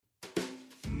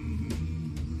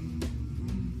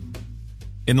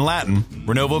In Latin,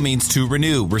 renovo means to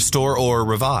renew, restore, or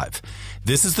revive.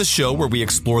 This is the show where we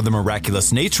explore the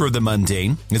miraculous nature of the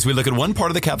mundane as we look at one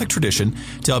part of the Catholic tradition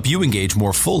to help you engage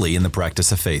more fully in the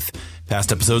practice of faith.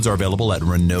 Past episodes are available at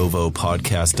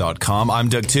renovopodcast.com. I'm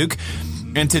Doug Tuke,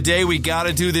 and today we got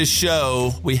to do this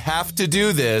show. We have to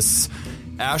do this.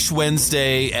 Ash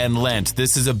Wednesday and Lent.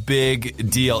 This is a big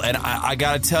deal. And I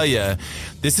got to tell you,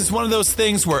 this is one of those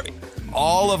things where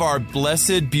all of our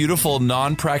blessed, beautiful,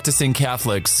 non-practicing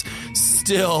Catholics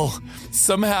still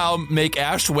somehow make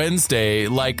Ash Wednesday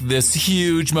like this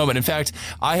huge moment. In fact,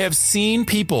 I have seen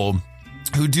people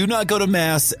who do not go to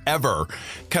Mass ever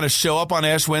kind of show up on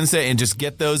Ash Wednesday and just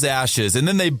get those ashes. And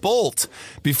then they bolt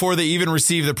before they even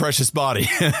receive the precious body.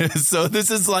 So this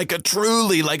is like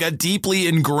a deeply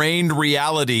ingrained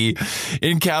reality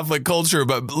in Catholic culture.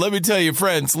 But let me tell you,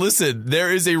 friends, listen,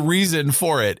 there is a reason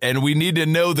for it. And we need to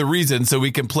know the reason so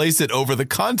we can place it over the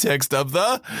context of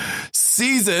the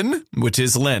season, which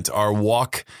is Lent, our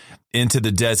walk into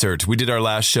the desert. We did our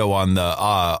last show on the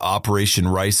Operation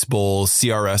Rice Bowl,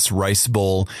 CRS Rice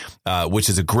Bowl, which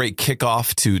is a great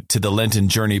kickoff to the Lenten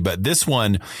journey. But this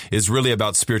one is really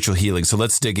about spiritual healing. So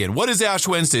let's dig in. What is Ash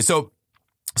Wednesday? So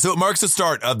it marks the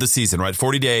start of the season, right?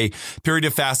 40-day period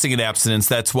of fasting and abstinence.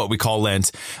 That's what we call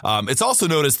Lent. It's also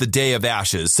known as the Day of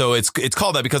Ashes. So it's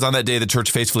called that because on that day, the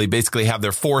church faithfully basically have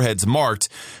their foreheads marked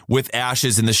with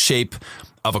ashes in the shape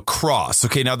of a cross.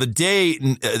 Okay, now the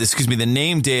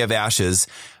name Day of Ashes,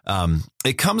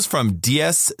 it comes from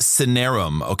Dies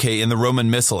Cinerum, okay, in the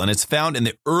Roman Missal, and it's found in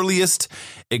the earliest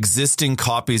existing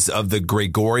copies of the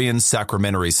Gregorian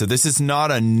Sacramentary. So this is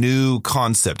not a new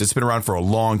concept. It's been around for a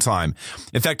long time.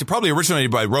 In fact, it probably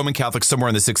originated by Roman Catholics somewhere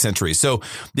in the 6th century. So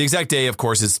the exact day, of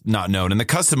course, is not known. And the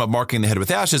custom of marking the head with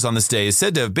ashes on this day is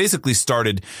said to have basically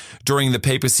started during the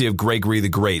papacy of Gregory the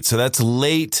Great. So that's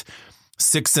late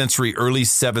 6th century, early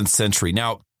 7th century.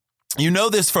 Now, you know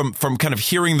this from kind of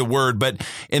hearing the word, but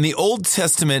in the Old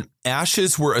Testament,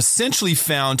 ashes were essentially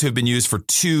found to have been used for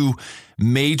two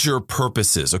major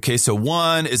purposes. Okay, so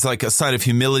one is like a sign of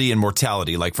humility and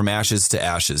mortality, like from ashes to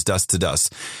ashes, dust to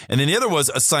dust. And then the other was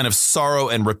a sign of sorrow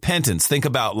and repentance. Think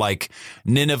about like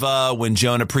Nineveh, when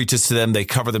Jonah preaches to them, they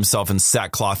cover themselves in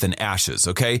sackcloth and ashes,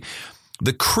 okay?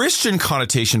 The Christian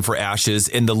connotation for ashes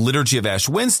in the liturgy of Ash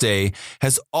Wednesday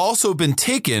has also been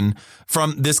taken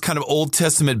from this kind of Old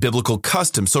Testament biblical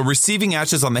custom. So receiving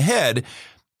ashes on the head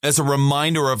as a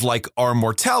reminder of like our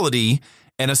mortality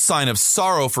and a sign of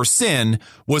sorrow for sin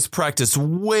was practiced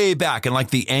way back in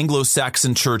like the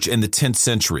Anglo-Saxon church in the 10th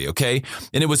century, okay?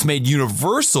 And it was made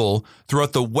universal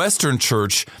throughout the Western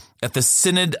church at the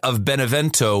Synod of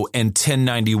Benevento in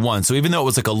 1091. So even though it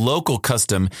was like a local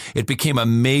custom, it became a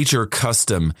major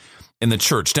custom in the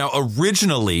church. Now,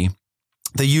 originally,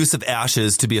 the use of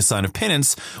ashes to be a sign of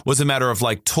penance was a matter of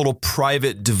like total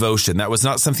private devotion. That was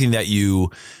not something that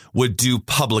you would do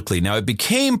publicly. Now, it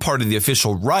became part of the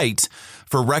official rite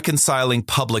for reconciling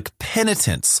public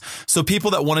penitence. So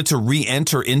people that wanted to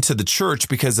re-enter into the church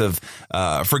because of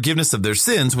forgiveness of their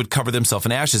sins would cover themselves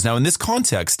in ashes. Now, in this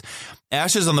context,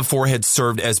 ashes on the forehead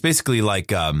served as basically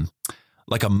like a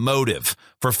motive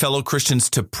for fellow Christians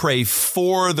to pray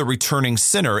for the returning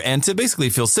sinner and to basically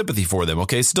feel sympathy for them.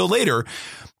 Okay, still later,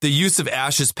 the use of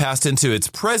ashes passed into its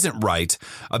present rite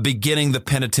of beginning the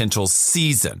penitential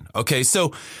season. Okay,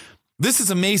 so this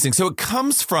is amazing. So it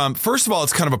comes from, first of all,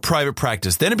 it's kind of a private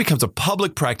practice. Then it becomes a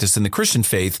public practice in the Christian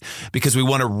faith because we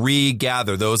want to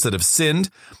regather those that have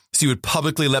sinned. So you would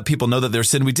publicly let people know that they're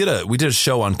sinned. We did a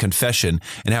show on confession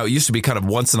and how it used to be kind of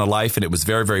once in a life and it was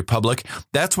very, very public.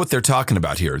 That's what they're talking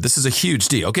about here. This is a huge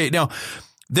deal. Okay, now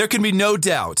there can be no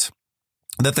doubt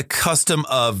that the custom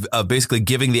of basically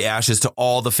giving the ashes to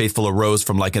all the faithful arose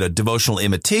from like a devotional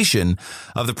imitation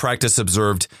of the practice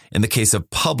observed in the case of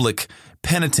public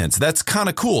penitence. That's kind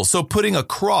of cool. So putting a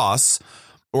cross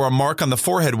or a mark on the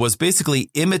forehead was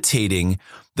basically imitating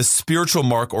the spiritual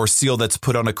mark or seal that's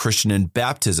put on a Christian in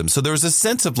baptism. So there's a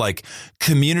sense of like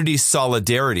community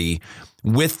solidarity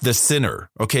with the sinner.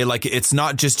 Okay, like it's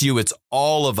not just you, it's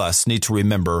all of us need to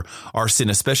remember our sin,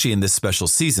 especially in this special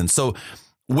season. So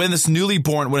when a newly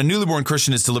born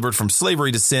Christian is delivered from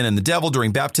slavery to sin and the devil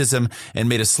during baptism and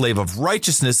made a slave of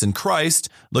righteousness in Christ,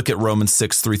 look at Romans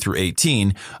 6, 3 through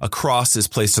 18, a cross is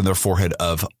placed on their forehead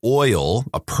of oil,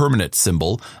 a permanent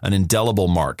symbol, an indelible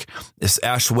mark. This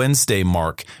Ash Wednesday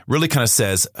mark really kind of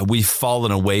says we've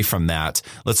fallen away from that.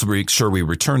 Let's make sure we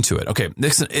return to it. Okay,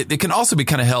 it can also be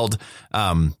kind of held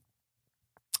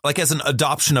like as an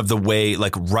adoption of the way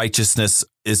like righteousness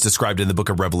is described in the book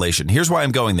of Revelation. Here's why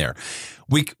I'm going there.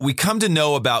 We come to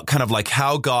know about kind of like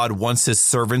how God wants his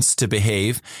servants to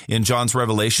behave in John's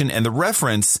Revelation, and the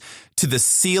reference to the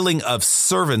sealing of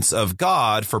servants of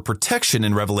God for protection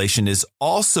in Revelation is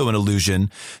also an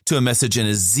allusion to a message in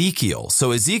Ezekiel.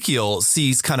 So Ezekiel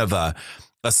sees kind of a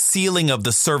sealing of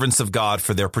the servants of God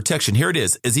for their protection. Here it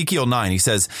is, Ezekiel 9. He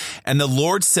says, "And the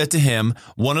Lord said to him,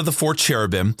 one of the 4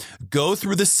 cherubim, go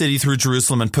through the city through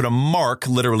Jerusalem and put a mark,"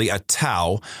 literally a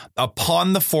tau,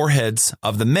 "upon the foreheads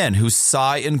of the men who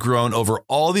sigh and groan over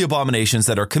all the abominations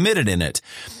that are committed in it.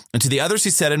 And to the others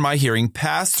he said in my hearing,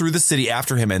 pass through the city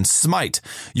after him and smite.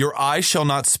 Your eye shall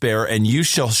not spare, and you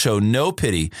shall show no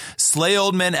pity. Slay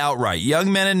old men outright,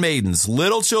 young men and maidens,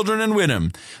 little children and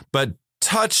women, but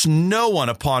touch no one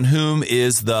upon whom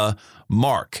is the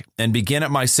mark, and begin at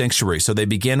my sanctuary." So they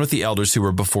began with the elders who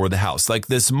were before the house. Like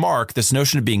this mark, this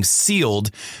notion of being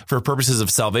sealed for purposes of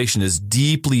salvation is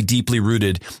deeply, deeply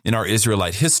rooted in our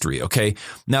Israelite history. Okay.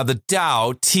 Now the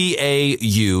Tau,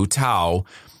 T-A-U, Tau,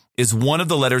 is one of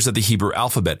the letters of the Hebrew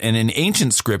alphabet. And in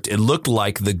ancient script, it looked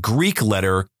like the Greek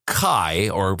letter Chi,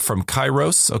 or from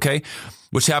Kairos, okay,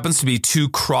 which happens to be 2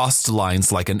 crossed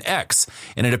lines like an X.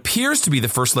 And it appears to be the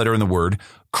first letter in the word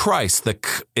Christ, the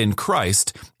K in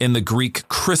Christ, in the Greek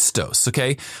Christos,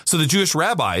 okay? So the Jewish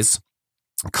rabbis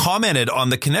commented on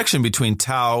the connection between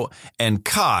Tau and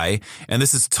Chi, and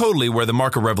this is totally where the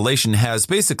mark of Revelation has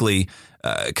basically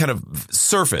kind of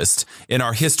surfaced in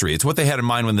our history. It's what they had in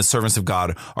mind when the servants of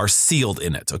God are sealed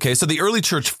in it. Okay, so the early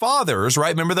church fathers,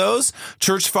 right? Remember those?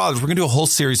 Church fathers. We're going to do a whole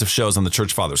series of shows on the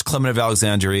church fathers. Clement of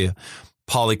Alexandria,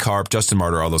 Polycarp, Justin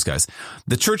Martyr, all those guys.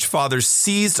 The church fathers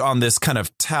seized on this kind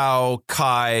of Tau,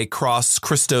 Chi, cross,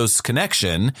 Christos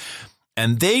connection,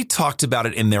 and they talked about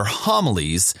it in their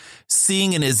homilies,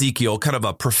 seeing in Ezekiel kind of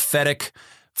a prophetic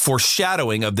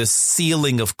foreshadowing of this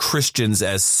sealing of Christians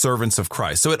as servants of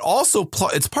Christ. So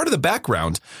it's part of the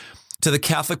background to the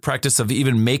Catholic practice of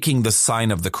even making the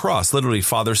sign of the cross, literally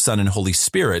Father, Son, and Holy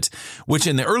Spirit, which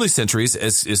in the early centuries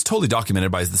is totally documented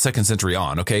by the 2nd century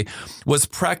on, okay, was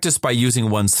practiced by using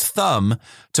one's thumb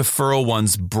to furrow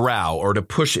one's brow or to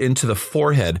push into the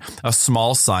forehead a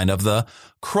small sign of the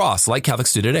cross, like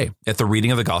Catholics do today at the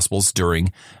reading of the Gospels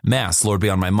during Mass. Lord, be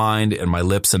on my mind and my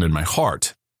lips and in my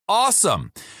heart.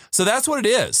 Awesome. So that's what it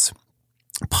is.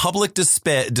 Public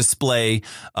display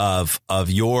of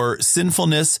your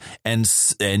sinfulness and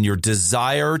your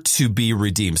desire to be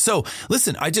redeemed. So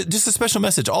listen, just a special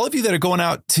message. All of you that are going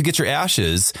out to get your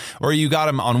ashes, or you got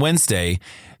them on Wednesday,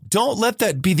 don't let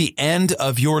that be the end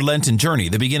of your Lenten journey,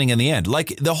 the beginning and the end.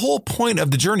 Like the whole point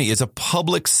of the journey is a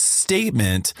public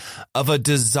statement of a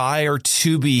desire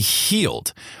to be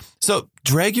healed. So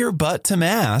drag your butt to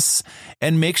Mass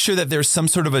and make sure that there's some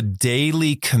sort of a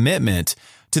daily commitment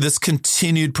to this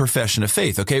continued profession of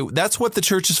faith. Okay, that's what the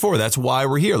church is for. That's why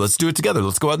we're here. Let's do it together.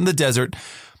 Let's go out in the desert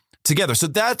together. So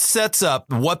that sets up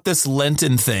what this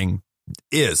Lenten thing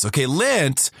is. Okay,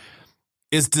 Lent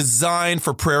is designed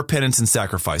for prayer, penance, and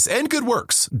sacrifice and good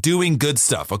works, doing good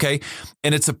stuff, okay?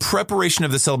 And it's a preparation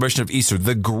of the celebration of Easter,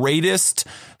 the greatest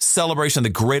celebration, the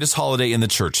greatest holiday in the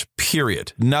church,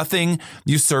 period. Nothing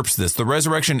usurps this. The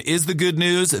resurrection is the good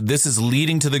news. This is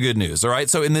leading to the good news, all right?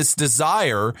 So in this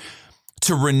desire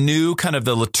to renew kind of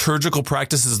the liturgical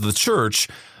practices of the church,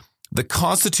 the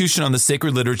Constitution on the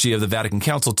Sacred Liturgy of the Vatican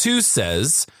Council II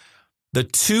says, the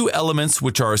 2 elements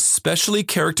which are especially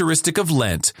characteristic of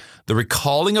Lent, the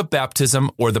recalling of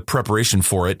baptism or the preparation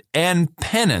for it, and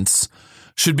penance,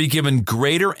 should be given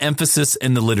greater emphasis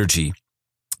in the liturgy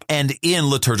and in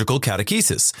liturgical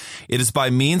catechesis. It is by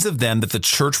means of them that the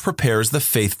church prepares the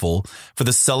faithful for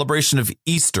the celebration of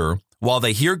Easter while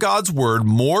they hear God's word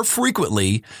more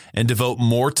frequently and devote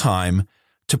more time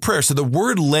to prayer. So the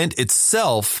word Lent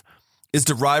itself is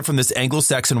derived from this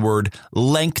Anglo-Saxon word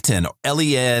Lencten,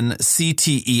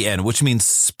 L-E-N-C-T-E-N, which means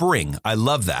spring. I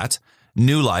love that.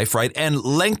 New life, right? And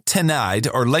Lengthenide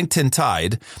or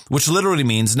Lengtentide, which literally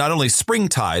means not only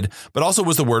springtide, but also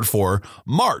was the word for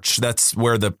March. That's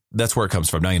where it comes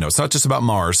from. Now, you know, it's not just about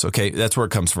Mars. Okay. That's where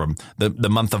it comes from. The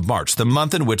month of March, the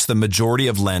month in which the majority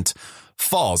of Lent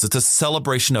falls. It's a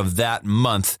celebration of that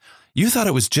month. You thought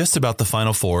it was just about the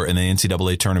Final Four in the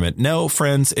NCAA tournament. No,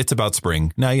 friends, it's about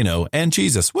spring. Now you know. And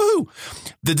Jesus. Woohoo!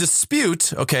 The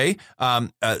dispute, okay,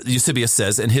 Eusebius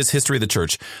says in his History of the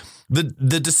Church,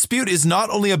 the dispute is not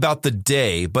only about the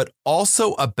day, but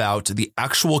also about the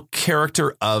actual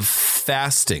character of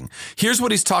fasting. Here's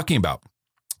what he's talking about.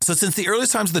 So since the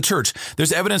earliest times of the church,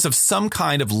 there's evidence of some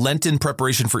kind of Lenten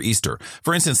preparation for Easter.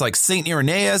 For instance, like St.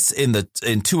 Irenaeus in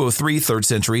 203, 3rd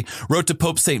century, wrote to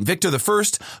Pope St. Victor I,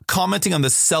 commenting on the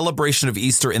celebration of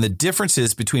Easter and the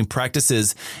differences between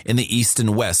practices in the East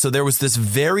and West. So there was this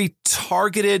very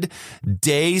targeted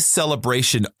day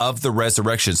celebration of the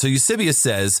resurrection. So Eusebius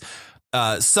says,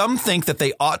 some think that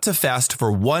they ought to fast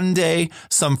for 1 day,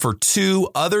 some for 2,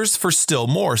 others for still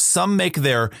more. Some make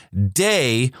their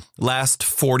day last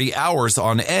 40 hours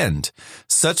on end.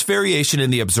 Such variation in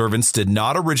the observance did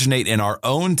not originate in our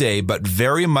own day, but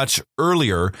very much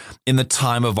earlier in the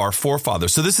time of our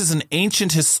forefathers. So this is an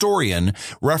ancient historian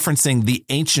referencing the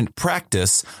ancient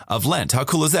practice of Lent. How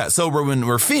cool is that? So when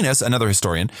Rufinus, another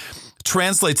historian,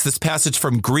 translates this passage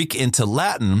from Greek into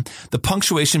Latin, the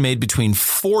punctuation made between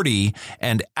 40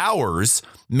 and hours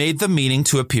made the meaning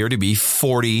to appear to be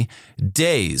 40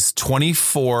 days,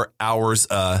 24 hours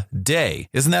a day.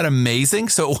 Isn't that amazing?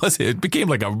 So it became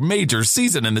like a major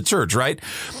season in the church, right?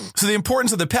 So the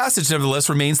importance of the passage, nevertheless,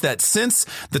 remains that since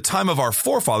the time of our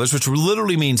forefathers, which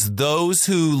literally means those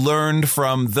who learned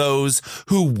from those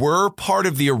who were part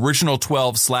of the original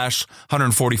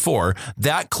 12/144,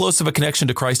 that close of a connection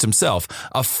to Christ himself,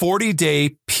 a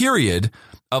 40-day period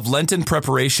of Lenten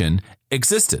preparation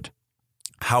existed.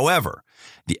 However,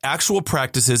 the actual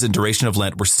practices and duration of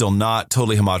Lent were still not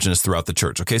totally homogenous throughout the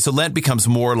church. Okay, so Lent becomes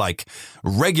more like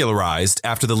regularized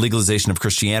after the legalization of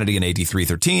Christianity in AD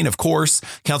 313, of course.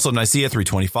 Council of Nicaea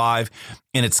 325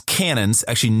 in its canons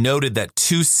actually noted that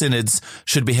 2 synods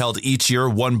should be held each year,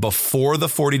 one before the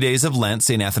 40 days of Lent.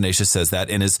 St. Athanasius says that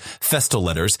in his festal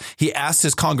letters. He asked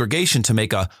his congregation to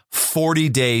make a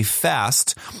 40-day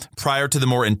fast prior to the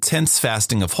more intense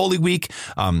fasting of Holy Week.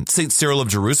 St. Cyril of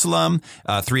Jerusalem,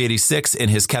 386, in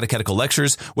his catechetical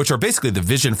lectures, which are basically the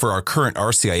vision for our current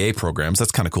RCIA programs.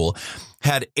 That's kind of cool.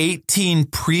 Had 18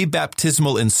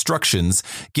 pre-baptismal instructions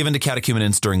given to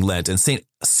catechumens during Lent. And St.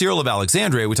 Cyril of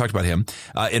Alexandria, we talked about him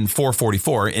in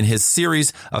 444, in his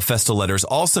series of festal letters,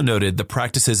 also noted the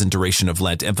practices and duration of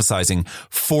Lent, emphasizing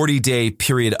 40-day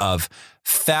period of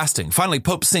fasting. Finally,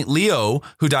 Pope St. Leo,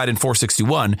 who died in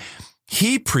 461,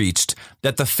 he preached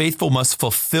that the faithful must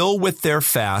fulfill with their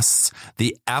fasts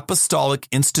the apostolic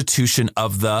institution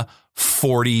of the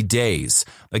 40 days.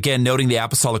 Again, noting the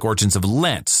apostolic origins of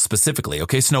Lent specifically.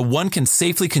 Okay, so now one can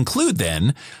safely conclude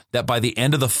then that by the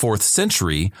end of the 4th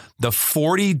century, the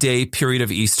 40-day period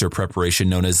of Easter preparation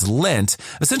known as Lent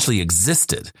essentially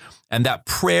existed, and that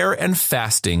prayer and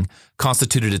fasting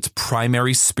constituted its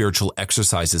primary spiritual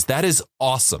exercises. That is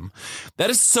awesome. That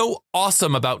is so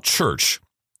awesome about church,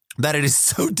 that it is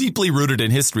so deeply rooted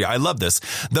in history. I love this.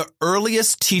 The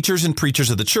earliest teachers and preachers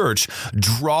of the church,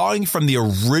 drawing from the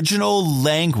original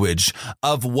language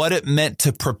of what it meant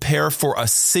to prepare for a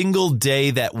single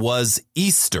day that was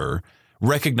Easter,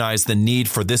 recognized the need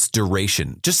for this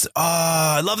duration.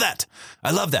 I love that.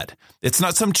 I love that. It's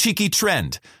not some cheeky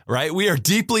trend, right? We are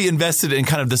deeply invested in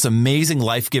kind of this amazing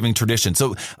life-giving tradition.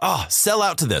 So, sell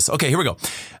out to this. Okay, here we go.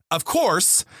 Of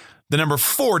course, the number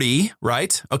 40,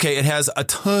 right? Okay, it has a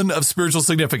ton of spiritual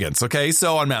significance. Okay,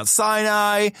 so on Mount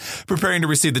Sinai, preparing to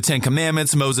receive the 10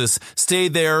 Commandments, Moses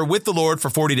stayed there with the Lord for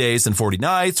 40 days and 40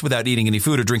 nights without eating any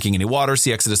food or drinking any water.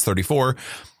 See Exodus 34.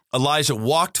 Elijah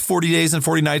walked 40 days and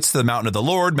 40 nights to the mountain of the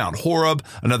Lord, Mount Horeb,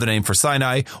 another name for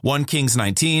Sinai, 1 Kings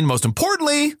 19. Most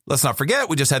importantly, let's not forget,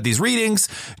 we just had these readings.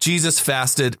 Jesus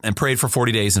fasted and prayed for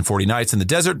 40 days and 40 nights in the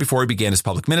desert before he began his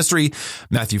public ministry.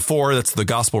 Matthew 4, that's the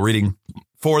gospel reading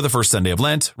for the first Sunday of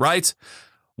Lent, right?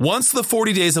 Once the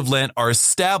 40 days of Lent are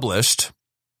established,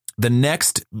 the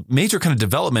next major kind of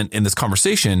development in this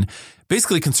conversation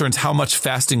basically concerns how much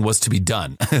fasting was to be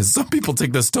done. Some people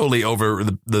take this totally over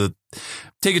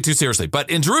take it too seriously. But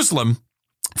in Jerusalem,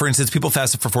 for instance, people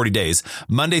fasted for 40 days,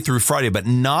 Monday through Friday, but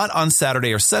not on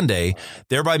Saturday or Sunday,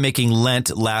 thereby making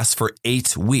Lent last for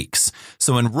 8 weeks.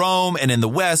 So in Rome and in the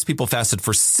West, people fasted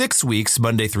for 6 weeks,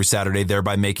 Monday through Saturday,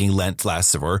 thereby making Lent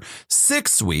last for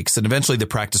 6 weeks. And eventually the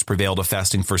practice prevailed of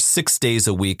fasting for 6 days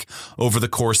a week over the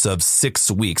course of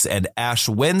 6 weeks. And Ash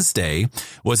Wednesday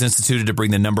was instituted to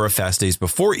bring the number of fast days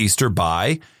before Easter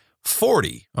by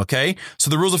 40. Okay.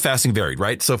 So the rules of fasting varied,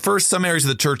 right? So first, some areas of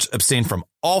the church abstained from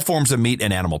all forms of meat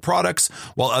and animal products,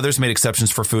 while others made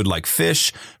exceptions for food like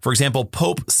fish. For example,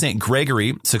 Pope St.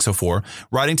 Gregory, 604,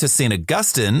 writing to St.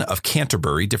 Augustine of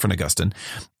Canterbury, different Augustine,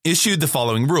 issued the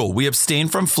following rule. We abstain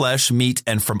from flesh, meat,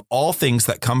 and from all things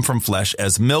that come from flesh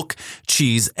as milk,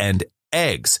 cheese, and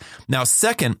eggs. Now,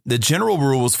 second, the general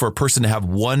rule was for a person to have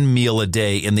 1 meal a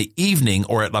day in the evening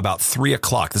or at about 3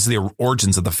 o'clock. This is the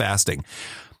origins of the fasting.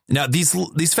 Now,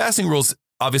 these fasting rules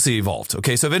obviously evolved.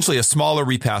 Okay, so eventually a smaller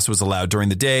repast was allowed during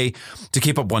the day to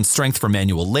keep up one's strength for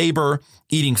manual labor.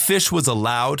 Eating fish was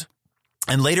allowed.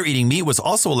 And later, eating meat was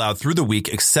also allowed through the week,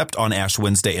 except on Ash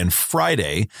Wednesday and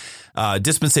Friday.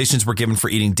 Dispensations were given for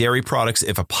eating dairy products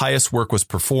if a pious work was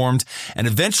performed. And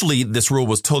eventually, this rule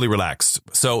was totally relaxed.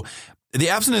 So the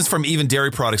abstinence from even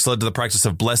dairy products led to the practice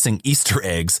of blessing Easter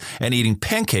eggs and eating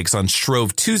pancakes on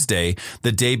Shrove Tuesday,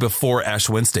 the day before Ash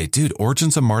Wednesday. Dude,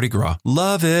 origins of Mardi Gras.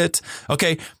 Love it.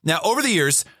 Okay, now over the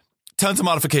years, tons of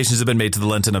modifications have been made to the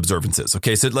Lenten observances.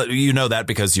 Okay, so you know that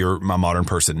because you're a modern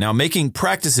person. Now, making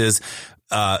practices,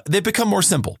 they've become more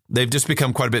simple. They've just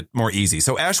become quite a bit more easy.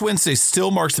 So Ash Wednesday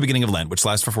still marks the beginning of Lent, which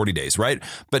lasts for 40 days, right?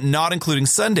 But not including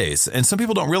Sundays. And some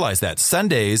people don't realize that.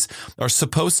 Sundays are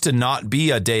supposed to not be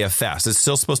a day of fast. It's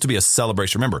still supposed to be a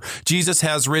celebration. Remember, Jesus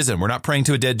has risen. We're not praying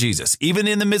to a dead Jesus. Even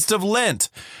in the midst of Lent,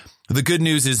 the good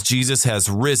news is Jesus has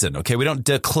risen. Okay, we don't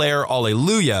declare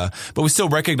Alleluia, but we still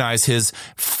recognize his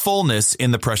fullness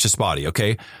in the precious body.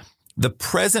 Okay, the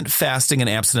present fasting and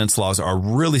abstinence laws are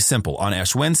really simple. On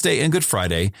Ash Wednesday and Good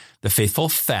Friday, the faithful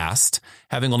fast,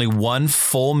 having only one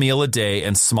full meal a day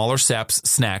and smaller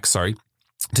snacks,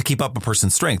 to keep up a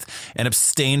person's strength, and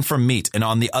abstain from meat. And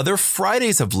on the other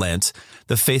Fridays of Lent,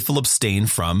 the faithful abstain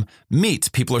from meat.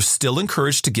 People are still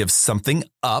encouraged to give something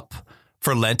up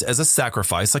for Lent as a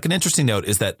sacrifice. Like, an interesting note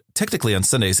is that technically on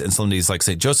Sundays and Sundays like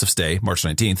St. Joseph's Day, March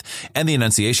 19th, and the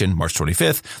Annunciation, March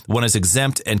 25th, one is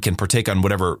exempt and can partake on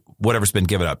whatever's been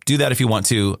given up. Do that if you want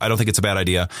to. I don't think it's a bad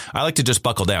idea. I like to just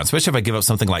buckle down, especially if I give up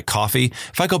something like coffee.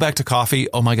 If I go back to coffee,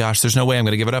 oh my gosh, there's no way I'm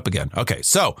going to give it up again. Okay,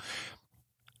 so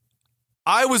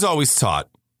I was always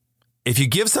taught, if you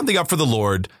give something up for the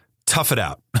Lord, tough it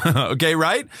out. Okay,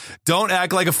 right? Don't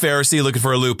act like a Pharisee looking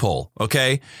for a loophole.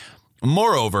 Okay?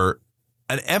 Moreover,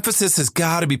 an emphasis has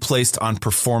got to be placed on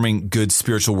performing good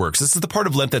spiritual works. This is the part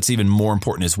of Lent that's even more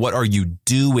important, is what are you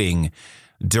doing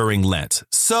during Lent?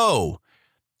 So,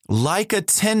 like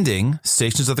attending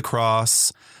Stations of the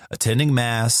Cross, attending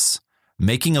Mass,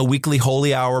 making a weekly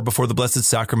holy hour before the Blessed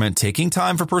Sacrament, taking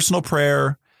time for personal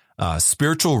prayer,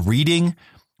 spiritual reading,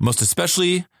 most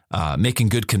especially making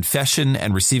good confession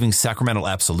and receiving sacramental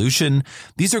absolution.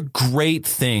 These are great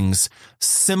things,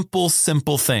 simple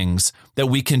things that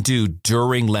we can do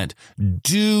during Lent.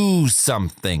 Do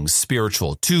something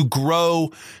spiritual to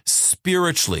grow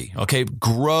spiritually, okay?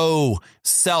 Grow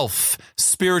self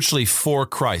spiritually for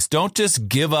Christ. Don't just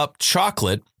give up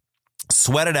chocolate,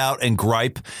 sweat it out, and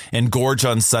gripe and gorge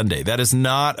on Sunday. That is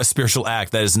not a spiritual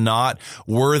act. That is not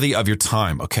worthy of your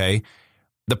time, okay?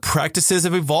 The practices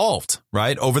have evolved,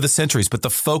 right, over the centuries, but the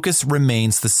focus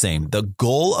remains the same. The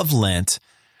goal of Lent,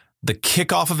 the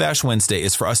kickoff of Ash Wednesday,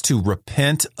 is for us to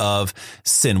repent of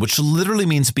sin, which literally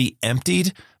means be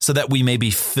emptied so that we may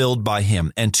be filled by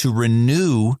him, and to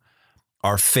renew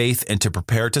our faith and to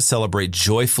prepare to celebrate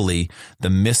joyfully the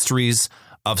mysteries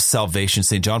of salvation.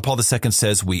 St. John Paul II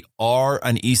says we are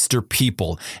an Easter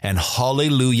people, and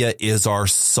hallelujah is our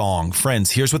song.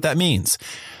 Friends, here's what that means.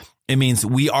 It means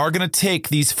we are going to take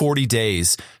these 40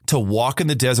 days to walk in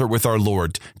the desert with our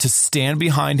Lord, to stand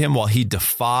behind him while he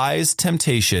defies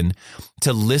temptation,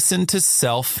 to listen to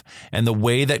self and the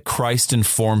way that Christ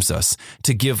informs us,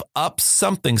 to give up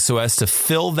something so as to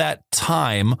fill that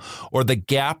time or the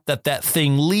gap that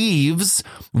thing leaves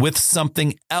with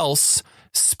something else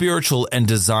spiritual and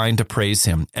designed to praise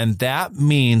him. And that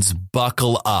means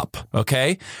buckle up,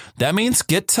 okay? That means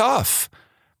get tough.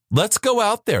 Let's go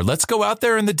out there. Let's go out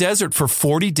there in the desert for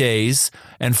 40 days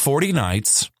and 40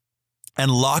 nights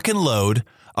and lock and load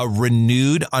a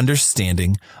renewed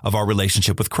understanding of our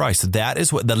relationship with Christ. That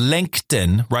is what the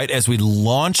Lenten, right? As we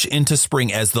launch into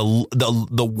spring, as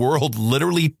the world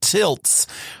literally tilts,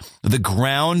 the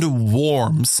ground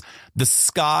warms, the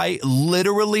sky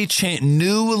literally changes,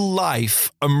 new life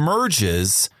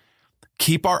emerges.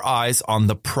 Keep our eyes on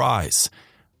the prize.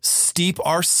 Steep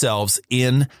ourselves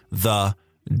in the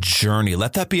journey.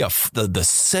 Let that be the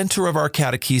center of our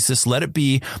catechesis. Let it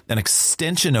be an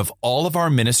extension of all of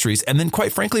our ministries. And then,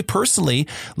 quite frankly, personally,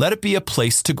 let it be a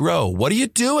place to grow. What are you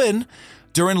doing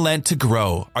during Lent to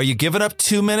grow? Are you giving up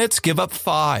 2 minutes? Give up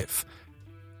 5.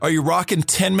 Are you rocking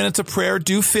 10 minutes of prayer?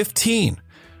 Do 15.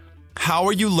 How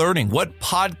are you learning? What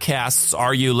podcasts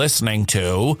are you listening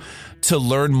to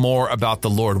learn more about the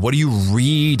Lord? What are you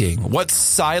reading? What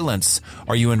silence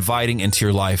are you inviting into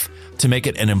your life to make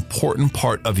it an important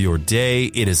part of your day?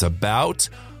 It is about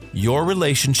your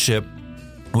relationship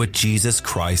with Jesus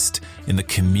Christ in the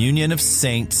communion of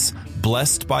saints,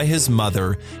 blessed by his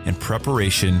mother, in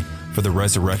preparation for the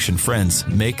resurrection. Friends,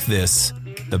 make this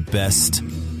the best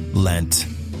Lent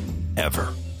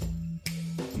ever.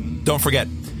 Don't forget,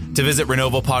 To visit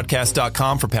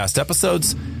RenovoPodcast.com for past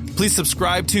episodes, please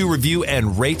subscribe to, review,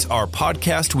 and rate our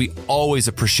podcast. We always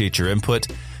appreciate your input.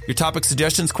 Your topic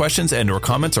suggestions, questions, and or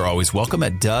comments are always welcome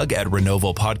at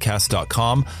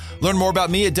Doug@RenovoPodcast.com. Learn more about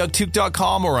me at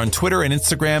DougTook.com or on Twitter and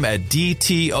Instagram at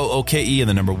DTOOKE and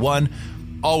the number 1.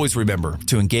 Always remember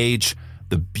to engage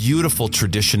the beautiful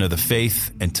tradition of the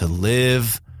faith and to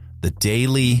live the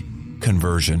daily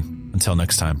conversion. Until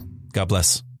next time, God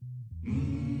bless.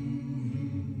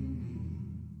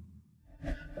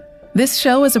 This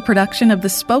show is a production of the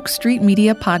Spoke Street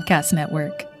Media Podcast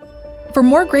Network. For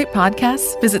more great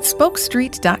podcasts, visit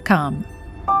spokestreet.com.